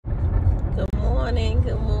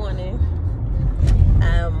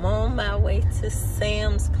I'm on my way to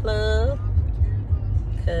Sam's Club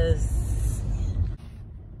because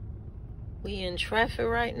we in traffic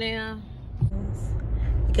right now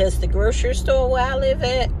because the grocery store where I live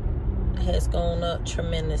at has gone up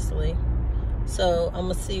tremendously. So I'm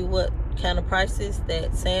gonna see what kind of prices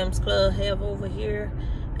that Sam's Club have over here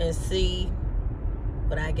and see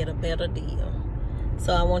would I get a better deal.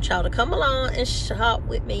 So I want y'all to come along and shop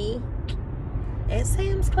with me at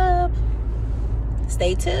Sam's Club.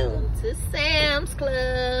 Stay tuned to Sam's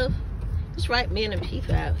Club. It's right many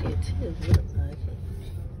people out here too. Looks like it.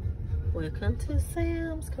 Welcome to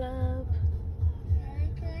Sam's Club.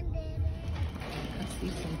 I see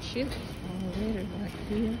some chips already right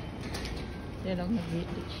here. Then I'm gonna get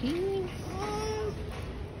the cheese.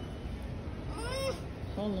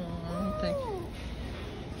 Hold on, I don't think.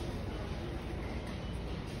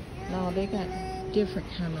 No, they got different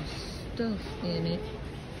kind of stuff in it.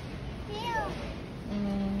 I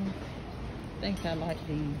think I like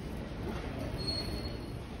these.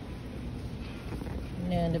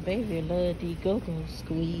 Now the baby love these go-go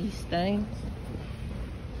squeeze things.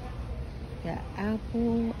 Got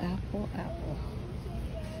apple. Got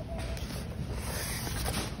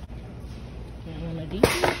one of these.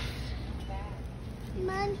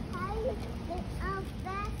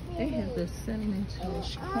 They have the cinnamon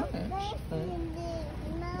toast crunch, but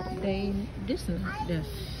this is not the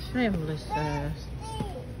family size.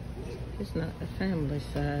 It's not the family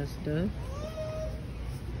size though.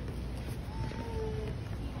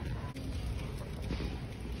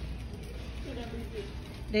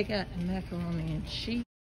 They got the macaroni and cheese.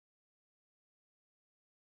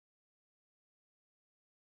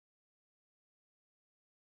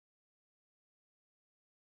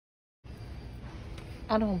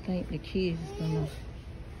 I don't think the kids is gonna.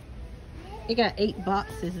 It got 8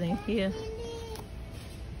 boxes in here.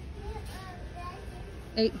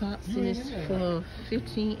 8 boxes for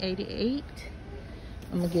 $15.88.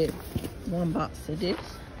 I'm gonna get 1 box of this.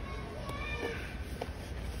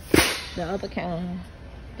 The other kind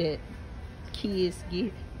that kids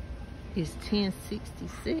get is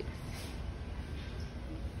 $10.66.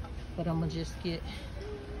 But I'm gonna just get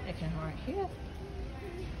that kind right here.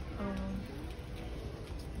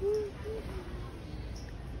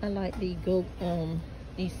 I like these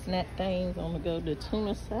snack things on the go. The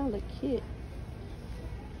tuna salad kit.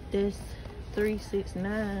 This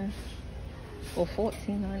 $3.69 for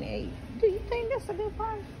 $14.98. Do you think that's a good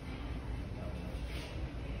price?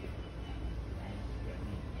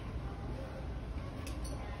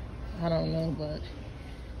 I don't know, but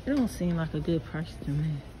it don't seem like a good price to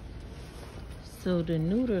me. So the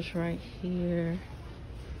noodles right here,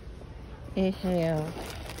 it have.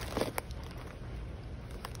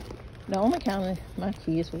 The only kind my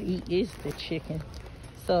kids will eat is the chicken.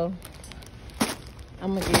 So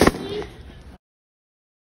I'm gonna get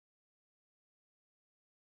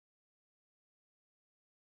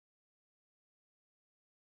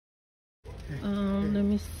let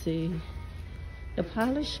me see. The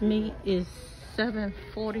polished meat is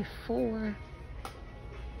 $7.44.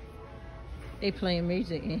 They playing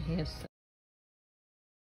music in here.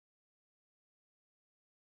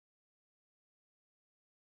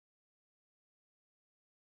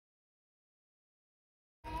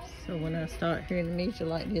 So when I start hearing the music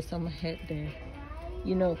like this, I'm gonna have to,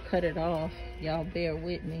 you know, cut it off. Y'all bear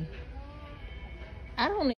with me. I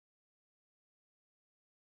don't.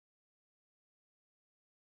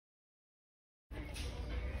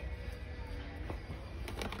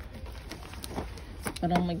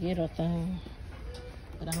 But I'm gonna get a thing.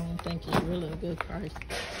 But I don't think it's really a good price.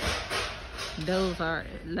 Those are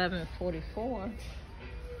 $11.44.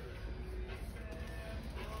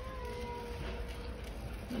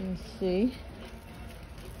 Let me see.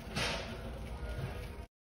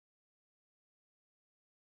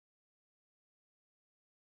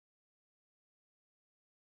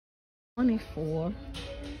 $24.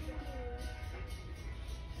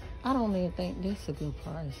 I don't even think this is a good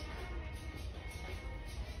price.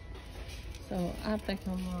 So I think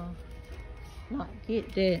I'm gonna not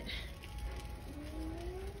get that.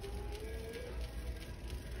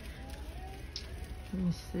 Let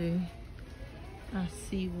me see. I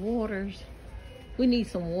see waters. We need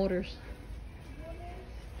some waters.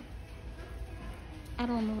 I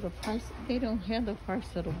don't know the price. They don't have the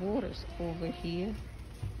price of the waters over here.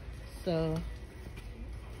 So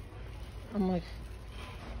I'm gonna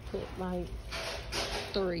put like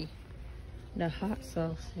 3. The hot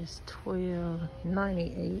sauce is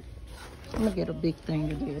 $12.98. I'm gonna get a big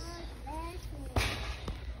thing of this.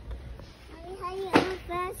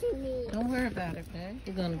 Don't worry about it, man.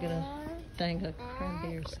 You're gonna get a thing of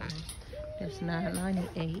cranberry sauce. That's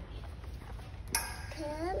 $9.98.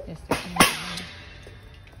 That's the candy.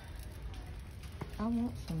 I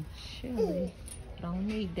want some chili. I don't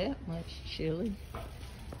need that much chili.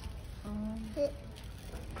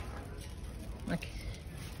 Okay.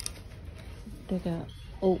 They got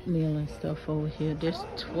oatmeal and stuff over here. There's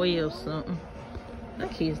 12 something. My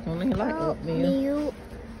kids don't even like oatmeal.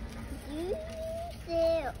 You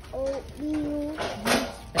said oatmeal. I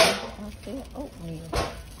said oatmeal.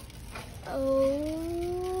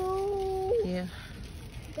 Oh. Yeah.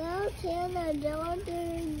 Don't tell the daughter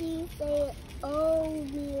you say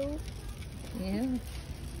oatmeal. Yeah.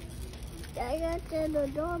 I got to the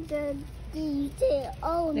daughter you say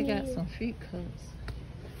oatmeal. They got some fruit cups.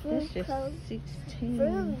 That's just $16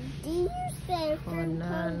 Fruit. Do you say for fruit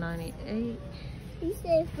cups? $9.98. You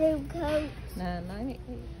say fruit cups. $9.98.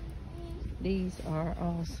 These are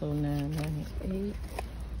also $9.98.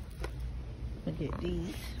 Look at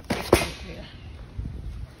these right here.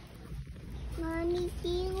 Mommy,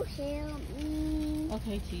 can you help me?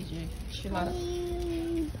 Okay, TJ. Chill How out. do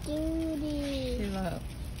you do this? Chill out.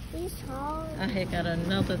 It's hard. I had got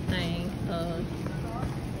another thing of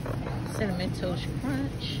Cinnamon Toast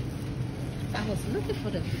Crunch. I was looking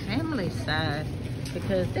for the family side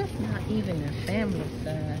because that's not even the family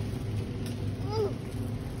side.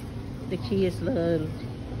 The kids love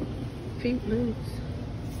Fruit Loops.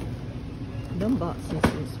 Them boxes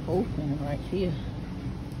is open right here.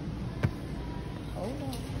 Hold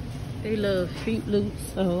on. They love Fruit Loops,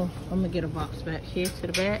 so I'm gonna get a box back here to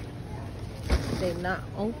the back. They're not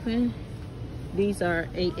open. These are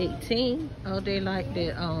 $8.18. Oh, they like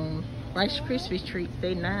the Rice Krispie treats.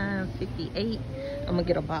 They $9.58. I'm gonna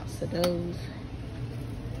get a box of those.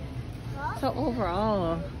 So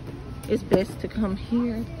overall, it's best to come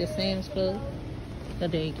here, the sClub,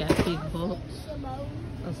 because they got big bulks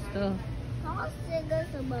of stuff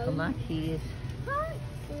for my kids.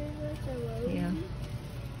 Yeah.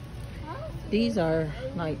 These are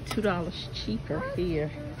like $2 cheaper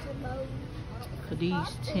here. For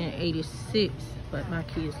these $10.86, but my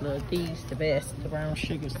kids love these the best, the brown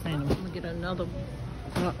sugar cinnamon. I'm gonna get another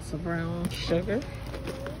box of brown sugar.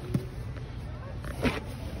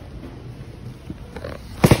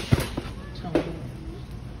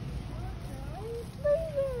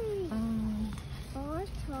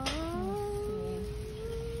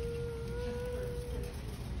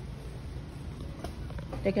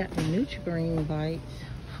 They got the Nutri-Green bites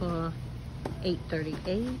for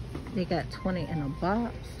 $8.38. They got 20 in a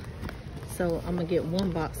box, so I'm gonna get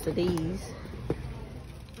one box of these.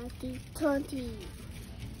 I think 20.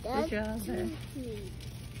 That's Good job, there. 20.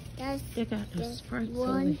 That's They got the Sprites over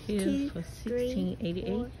one, here two, for three, $16.88.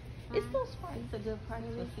 four, It's those Sprites a good price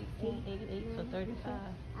for $16.88 for 35.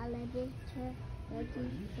 11, 12,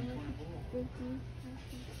 13, 14, 15.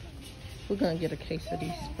 We're gonna get a case of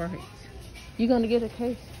these Sprites. You gonna get a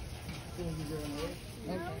case?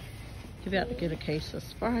 Okay. You got to get a case of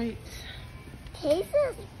Sprites. Case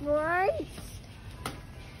of Sprites?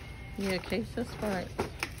 Yeah, case of Sprites.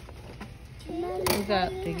 We got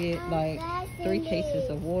to get like 3 cases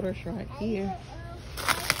of waters right here.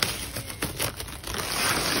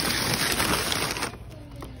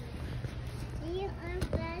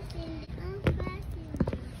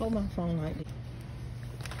 Hold my phone like this.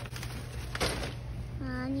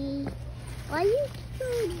 Honey, why are you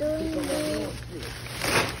still doing this?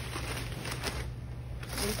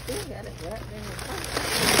 We still got it right there.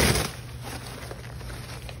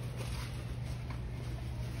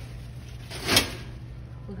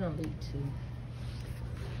 We're gonna leave 2.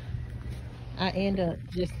 I end up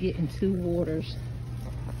just getting 2 waters.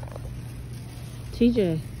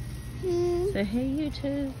 TJ, say hey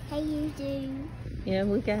YouTube. Hey YouTube. Yeah,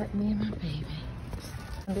 we got me and my baby.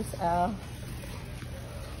 This aisle.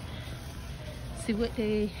 See what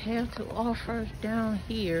they have to offer down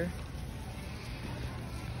here.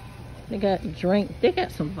 They got drink. They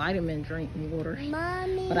got some vitamin drink waters.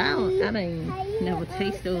 Mommy, But I ain't never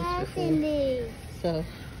taste those before. This? So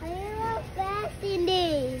I am fasting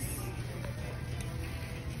this.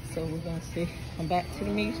 we're gonna see. I'm back to the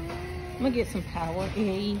music. I'm gonna get some Power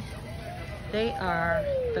A's. They are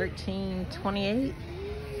 $13.28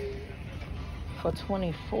 for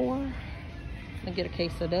 24. I'm gonna get a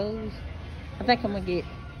case of those. I think I'm gonna get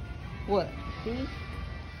what? These?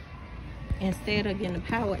 Instead of getting the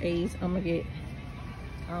Power A's, I'm gonna get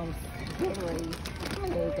Gatorade.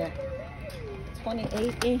 They got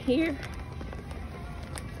 28 in here.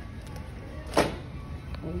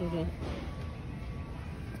 Hold it up.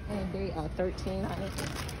 And they are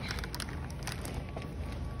 $13.98.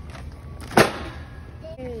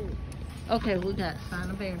 Okay, we got to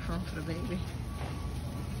find a bathroom for the baby.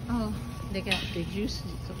 Oh, They got the juices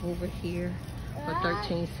over here for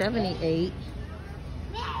 $13.78.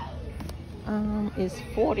 It's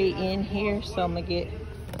 40 in here, so I'm gonna get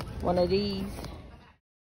one of these.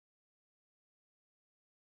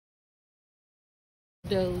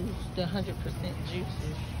 Those, the 100%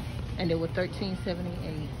 juices, and they were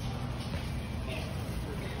 $13.78.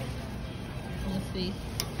 Let's see.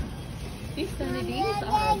 These are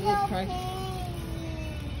a good price.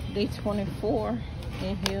 They 24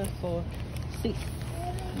 in here for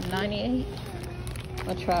 $6.98.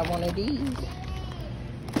 I'll try one of these.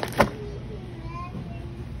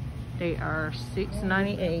 They are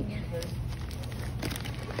 $6.98.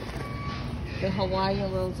 The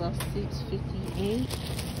Hawaiian rolls are $6.58.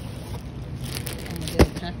 I'm gonna get a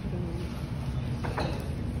pack of those.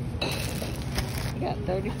 They got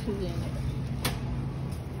 32 in it.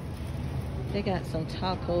 They got some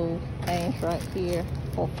taco things right here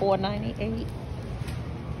for $4.98.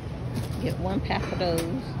 Get one pack of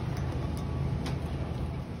those.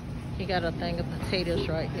 You got a thing of potatoes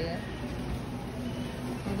right there.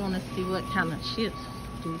 We're gonna see what kind of chips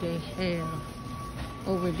do they have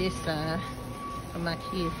over this side. My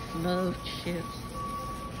kids love chips.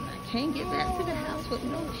 And I can't get back to the house with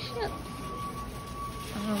no chips.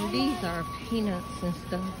 These are peanuts and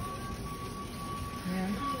stuff. Yeah.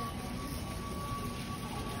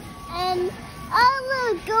 And I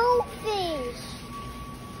love goldfish.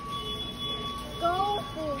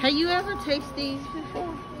 Goldfish. Have you ever tasted these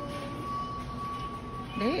before?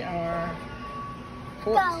 They are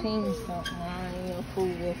 14 something. I ain't gonna fool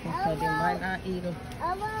with them because they might not eat them.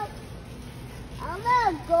 I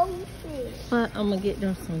love goldfish. But I'm gonna get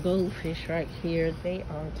them some goldfish right here. They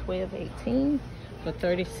are $12.18 for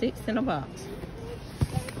 36 in a box.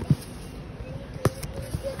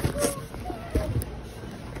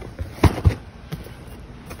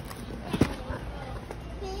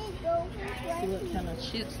 See what kind of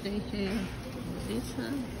chips they have. This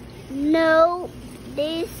one? No,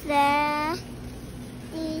 these are.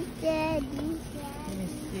 Let me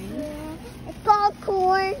see. It's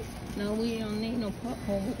popcorn. No, we don't need no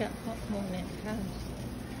popcorn. We got popcorn at the house.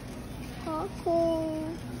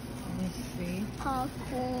 Popcorn. Let me see.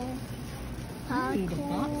 Popcorn. I need the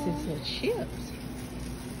boxes of chips.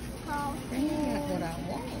 They ain't got what I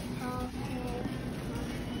want.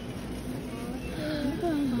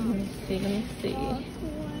 Let me see, let me see. I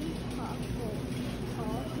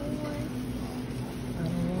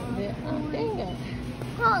don't want that. Oh, dang it.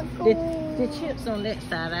 The chips on that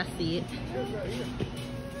side, I see it.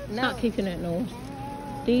 Not keeping it no.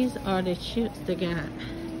 These are the chips they got.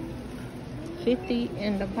 50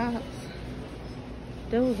 in the box.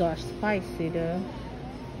 Those are spicy though.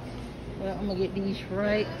 Well, I'm gonna get these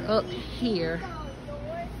right up here.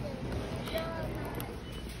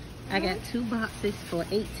 I got 2 boxes for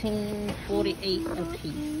 $18.48 a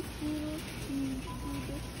piece.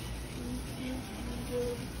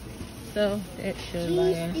 So that should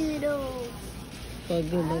last for a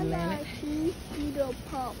good little minute.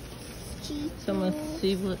 So I'm gonna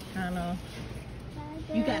see what kind of.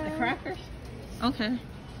 You got the crackers? Okay.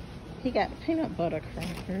 He got the peanut butter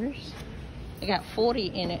crackers. They got 40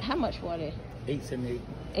 in it. How much were they? $8.78.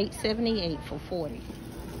 $8.78 for 40.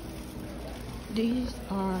 These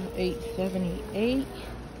are $8.78.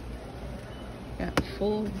 Got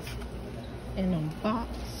 4 in a box.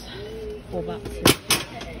 4 boxes.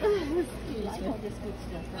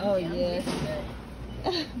 Oh yes.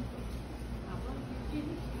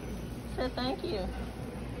 So thank you.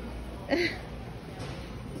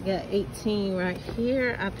 Got 18 right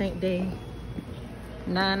here. I think they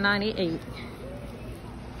 $9.98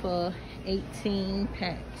 for 18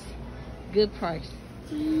 packs. Good price.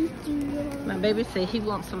 My baby said he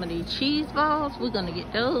wants some of these cheese balls. We're gonna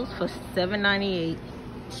get those for $7.98.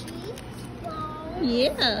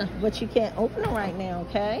 Yeah, but you can't open them right now,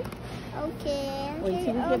 okay? Okay. Wait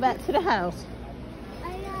till we get back to the house.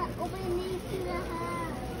 I got open these to the house.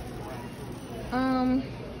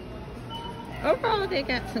 Overall, they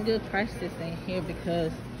got some good prices in here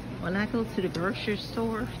because when I go to the grocery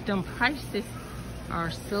store, them prices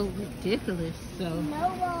are so ridiculous. So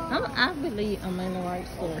I believe I'm in the right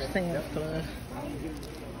store, sClub.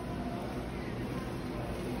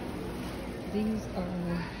 These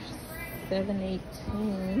are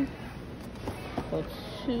 $7.18 for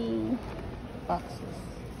 2 boxes,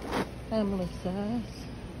 family size.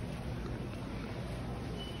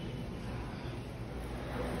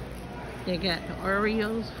 They got the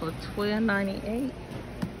Oreos for $12.98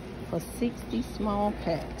 for 60 small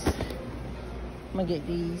packs. I'm gonna get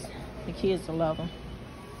these. The kids will love them.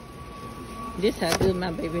 This how good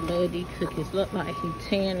my baby love these cookies. Look like he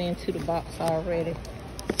tearing into the box already. $12.98 for 60 small packs. I'm gonna get these. The kids will love them. This how good my baby love these cookies. Look like he tearing into the box already. $12.98 for 60 small packs. I'm gonna get these. The kids will love them. This how good my baby love these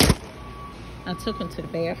cookies. Look like he tearing into the box already. I took him to the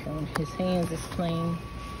bathroom. His hands is clean.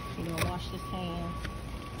 He gonna wash his hands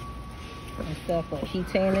and stuff, but he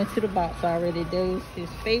turned into the box already. Does his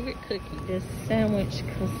favorite cookie. This sandwich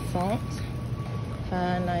croissant,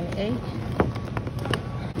 $5.98.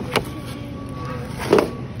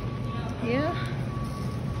 Yeah,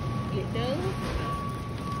 get those.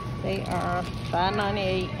 They are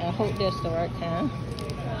 $5.98. I hope that's the right kind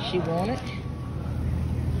she wanted.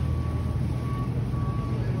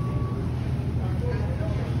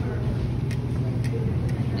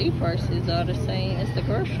 These prices are the same as the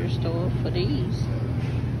grocery store for these.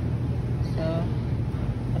 So,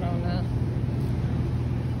 I don't know.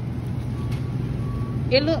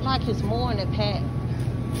 It looked like it's more in a pack.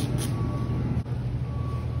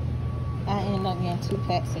 I ended up getting 2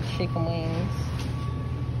 packs of chicken wings.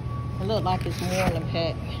 It looked like it's more in a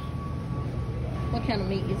pack. What kind of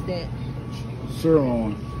meat is that?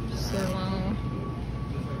 Sirloin. Sirloin.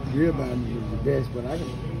 Ribeye is the best, but I can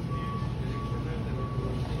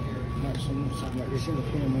not something like this in the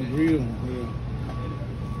pan on my grill. Yeah.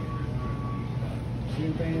 See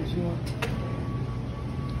anything else you want?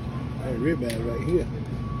 That ribeye right here.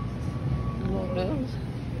 You want those?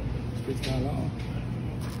 $55.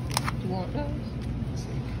 You want those?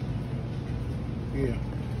 Yeah.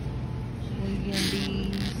 We get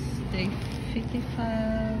these, they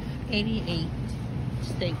 $55.88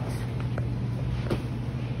 steaks.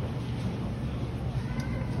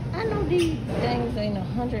 I know these things ain't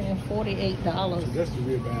 $148. That's the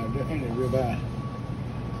ribeye. That ain't a ribeye.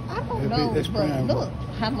 I don't know, but look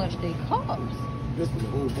how much they cost. This is the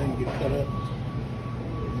whole thing get cut up.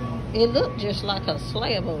 It looked just like a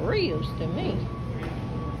slab of ribs to me.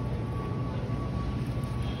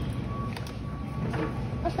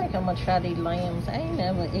 I think I'm gonna try these lambs. I ain't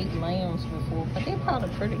never ate lambs before, but they're probably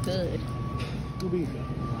pretty good.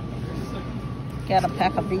 Got a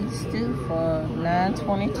pack of beef stew for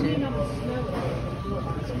 $9.22.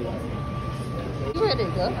 You ready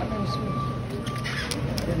to go?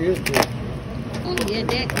 It is good. Oh yeah,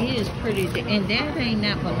 that is pretty. And that ain't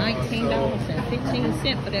not for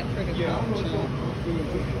 $19.15 for that pretty pouch.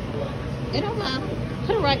 It don't mind.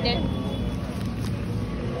 Put it right there.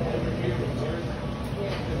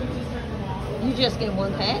 You just get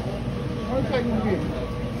 1 pack?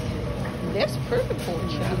 That's pretty pork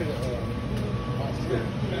chop.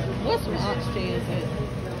 What's my oxtails at?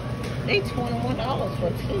 They $21 for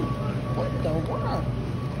 2. What the world?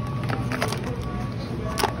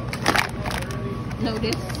 No,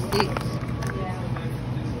 this 6.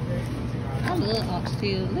 I love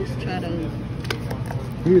oxtails. Let's try those.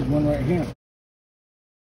 Here's one right here.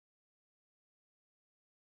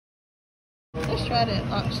 Let's try that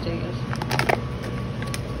oxtails.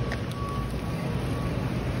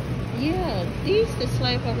 Yeah, these the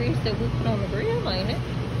slaveries that we put on the grill, ain't it?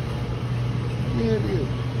 Yeah, it is.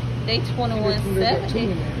 They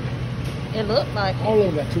 $21.70. It looked like all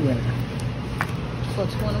of that 2 in it. For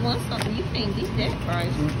 21 something. You can't beat that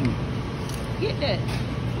price. Get that.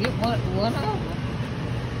 Get one of them.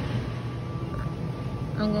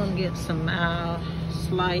 I'm gonna get some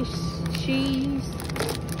sliced cheese.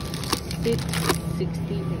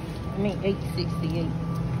 $8.68.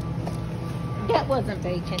 That wasn't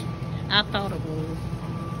bacon. I thought it was.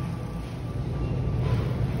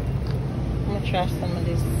 I'm gonna try some of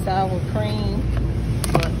this sour cream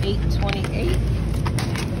for $8.28.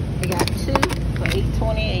 I got 2 for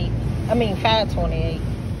 $8.28. I mean $5.28.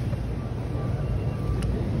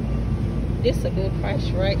 This is a good price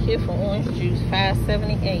right here for orange juice,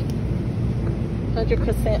 $5.78.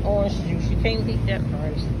 100% orange juice. You can't beat that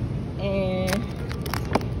price. And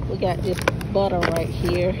we got this butter right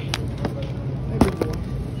here.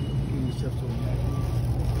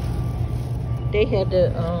 They had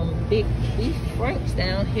the big beef franks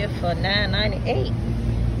down here for $9.98.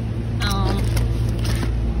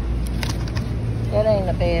 That ain't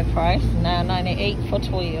a bad price. $9.98 for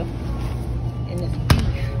 12. And it's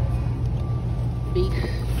beef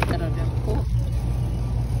better than pork.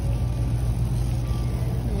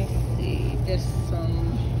 Let me see. There's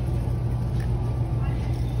some.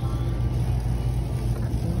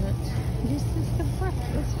 This is the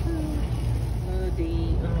breakfast food.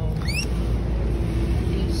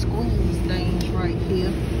 These squeeze things right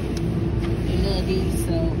here. They love these,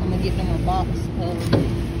 so I'm gonna get them a box of.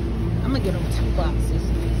 I'm gonna get them 2 boxes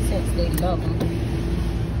since they love them.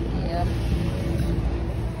 Yeah.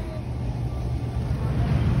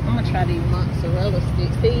 I'm gonna try these mozzarella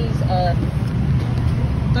sticks. These are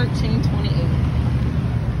 $13.28.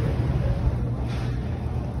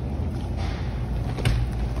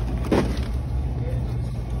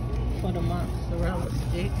 For the mozzarella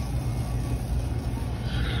sticks.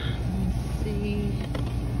 Let me see.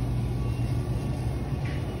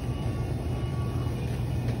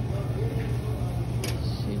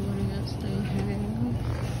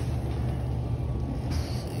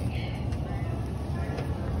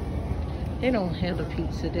 They don't have the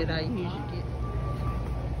pizza that I usually get.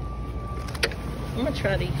 I'm gonna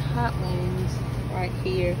try these hot wings right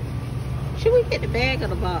here. Should we get the bag or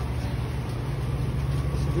the box?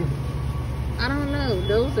 I don't know.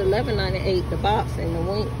 Those are $11.98 the box, and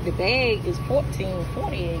the bag is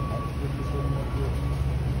 $14.48.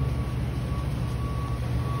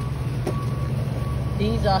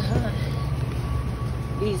 These are hot.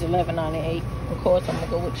 These $11.98. Of course, I'm gonna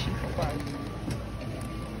go with cheaper price.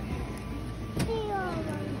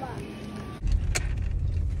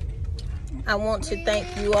 I want to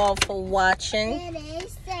thank you all for watching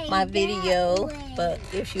my video. But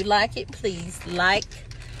if you like it, please like,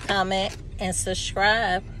 comment, and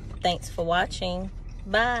subscribe. Thanks for watching.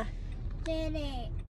 Bye.